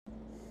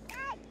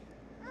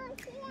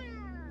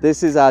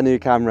This is our new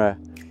camera,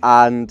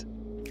 and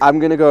I'm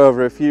gonna go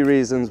over a few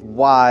reasons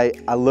why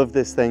I love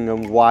this thing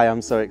and why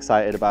I'm so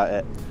excited about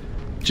it.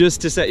 Just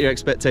to set your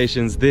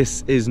expectations,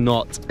 this is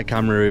not a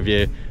camera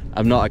review.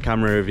 I'm not a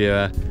camera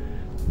reviewer.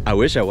 I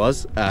wish I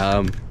was,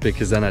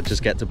 because then I'd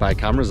just get to buy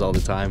cameras all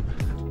the time.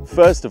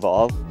 First of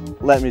all,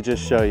 let me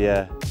just show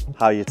you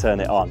how you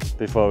turn it on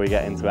before we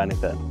get into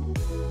anything.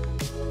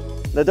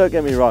 Now don't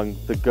get me wrong,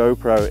 the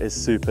GoPro is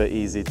super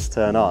easy to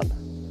turn on,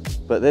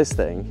 but this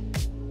thing,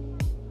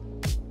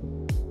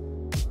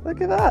 look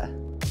at that.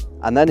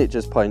 And then it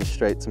just points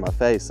straight to my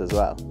face as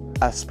well.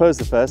 I suppose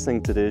the first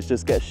thing to do is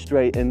just get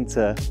straight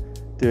into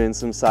doing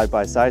some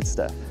side-by-side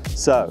stuff.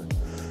 So,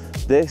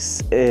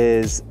 this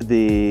is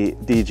the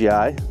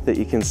DJI that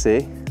you can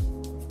see,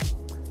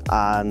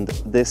 and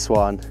this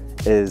one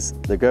is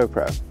the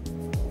GoPro.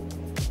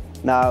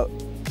 Now,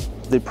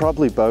 they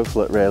probably both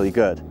look really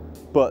good,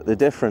 but the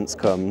difference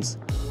comes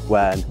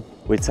when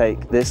we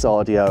take this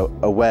audio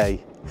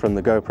away from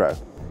the GoPro.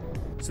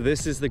 So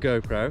this is the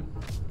GoPro,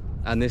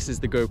 and this is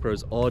the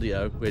GoPro's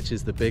audio, which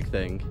is the big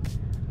thing.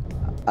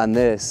 And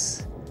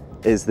this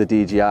is the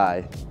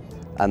DJI,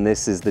 and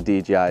this is the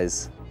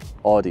DJI's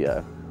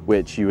audio,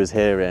 which you was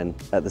hearing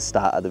at the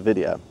start of the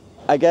video.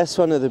 I guess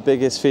one of the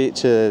biggest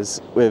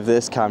features with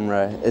this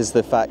camera is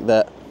the fact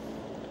that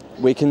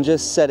we can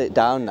just set it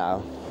down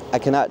now. I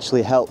can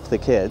actually help the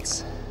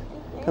kids.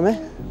 Come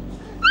here.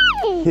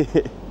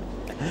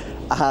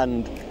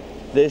 And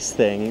this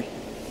thing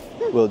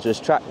will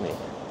just track me,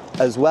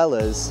 as well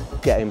as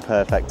getting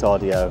perfect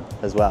audio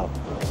as well.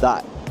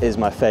 That is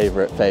my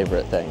favorite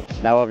thing.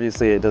 Now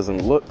obviously it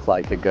doesn't look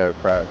like a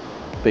GoPro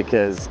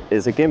because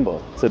it's a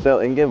gimbal, it's a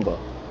built-in gimbal,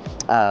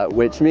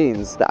 which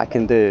means that I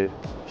can do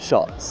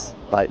shots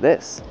like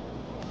this.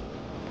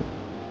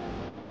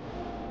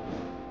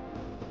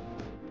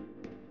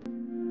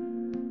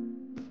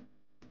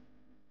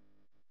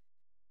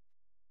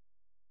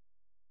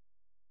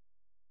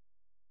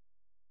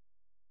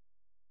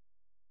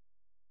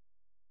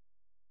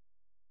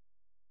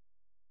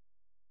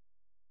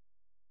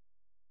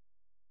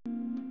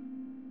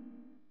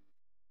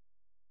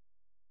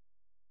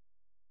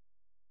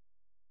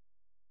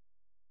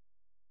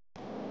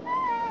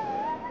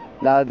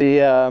 Now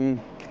the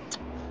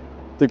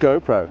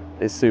GoPro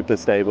is super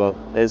stable.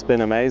 It's been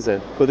amazing.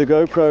 But the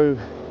GoPro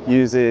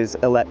uses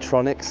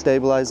electronic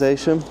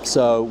stabilization.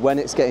 So when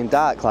it's getting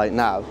dark like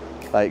now,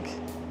 like,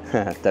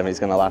 Demi's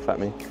gonna laugh at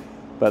me,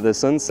 but the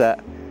sunset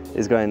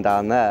is going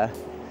down there.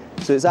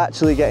 So it's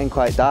actually getting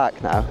quite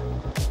dark now.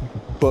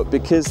 But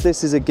because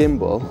this is a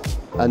gimbal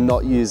and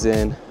not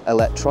using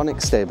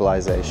electronic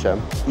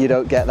stabilization, you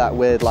don't get that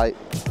weird like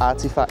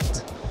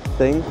artifact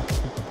thing.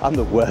 I'm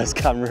the worst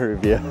camera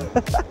reviewer.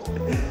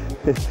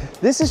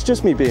 This is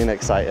just me being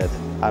excited.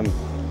 I'm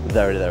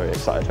very, very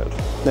excited.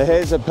 Now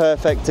here's a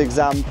perfect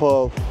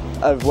example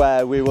of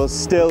where we will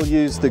still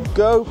use the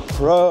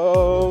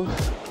GoPro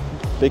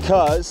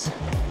because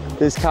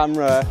this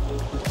camera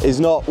is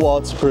not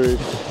waterproof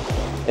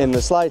in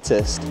the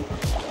slightest.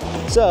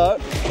 So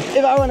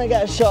if I want to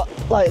get a shot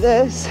like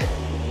this,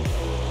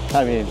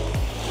 I mean,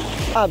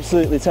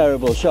 absolutely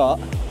terrible shot,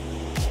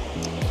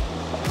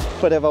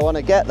 but if I want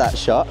to get that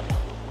shot,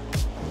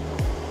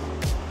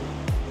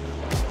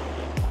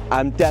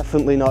 I'm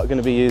definitely not going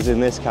to be using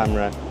this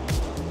camera.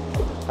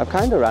 I've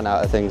kind of ran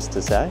out of things to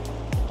say.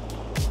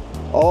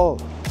 Oh,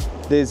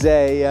 there's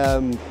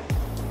a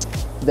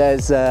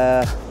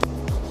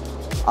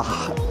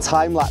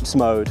time-lapse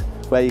mode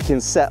where you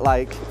can set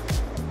like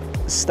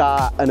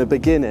start and a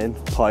beginning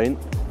point,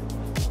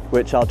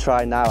 which I'll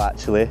try now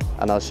actually,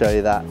 and I'll show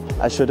you that.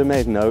 I should have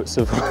made notes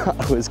of what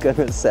I was going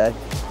to say.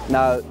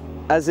 Now,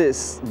 as it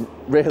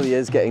really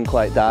is getting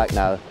quite dark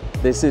now,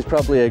 this is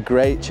probably a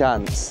great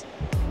chance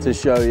to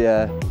show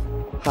you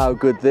how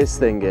good this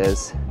thing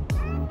is.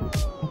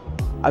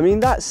 I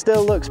mean, that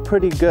still looks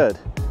pretty good,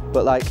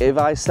 but like if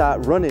I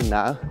start running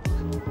now,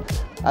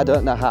 I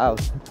don't know how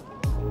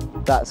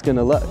that's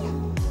gonna look.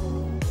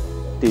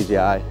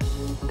 DJI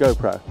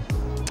GoPro.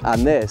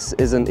 And this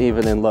isn't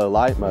even in low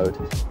light mode.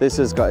 This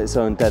has got its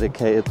own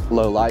dedicated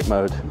low light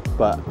mode,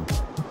 but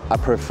I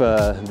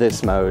prefer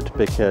this mode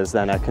because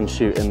then I can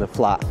shoot in the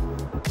flat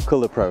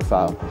color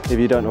profile. If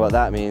you don't know what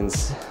that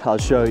means, I'll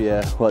show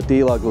you what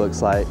D-Log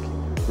looks like,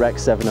 Rec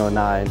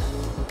 709,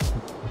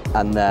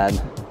 and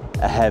then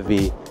a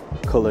heavy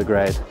color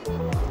grade.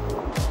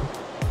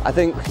 I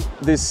think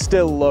there's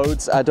still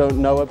loads I don't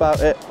know about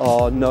it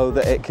or know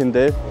that it can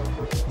do,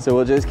 so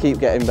we'll just keep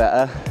getting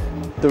better.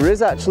 There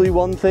is actually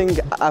one thing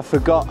I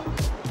forgot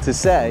to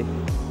say,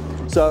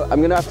 so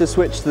I'm gonna have to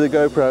switch to the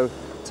GoPro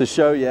to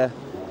show you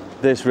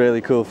this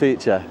really cool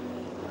feature.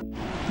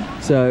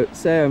 So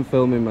say I'm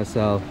filming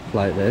myself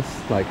like this,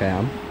 like I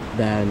am,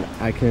 then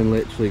I can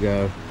literally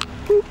go,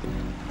 whoop,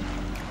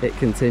 hit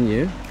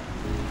continue,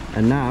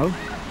 and now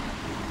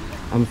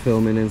I'm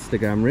filming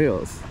Instagram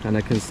Reels, and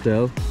I can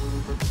still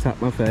tap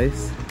my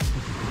face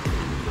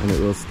and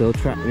it will still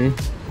track me.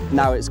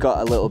 Now it's got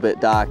a little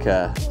bit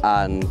darker,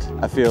 and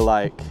I feel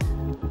like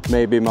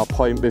maybe my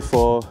point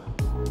before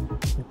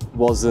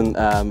wasn't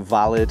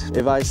valid.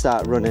 If I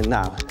start running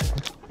now,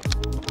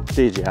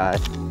 DJI,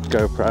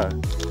 GoPro,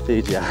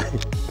 DJI,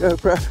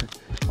 GoPro,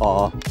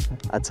 or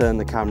I turn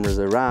the cameras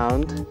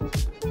around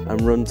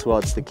and run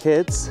towards the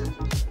kids,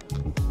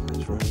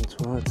 let's run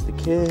towards the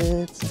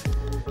kids.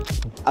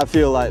 I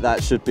feel like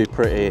that should be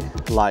pretty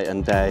light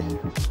and day,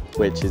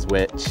 which is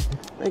which.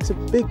 Makes a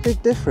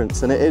big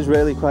difference, and it is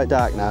really quite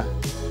dark now.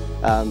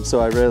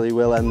 So I really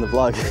will end the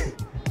vlog.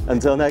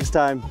 Until next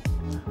time,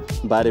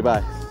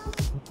 bye.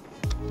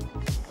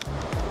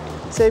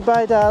 Say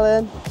bye,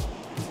 darling.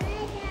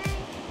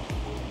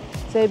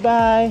 Say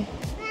bye.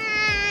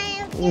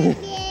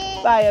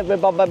 Bye,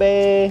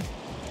 everybody.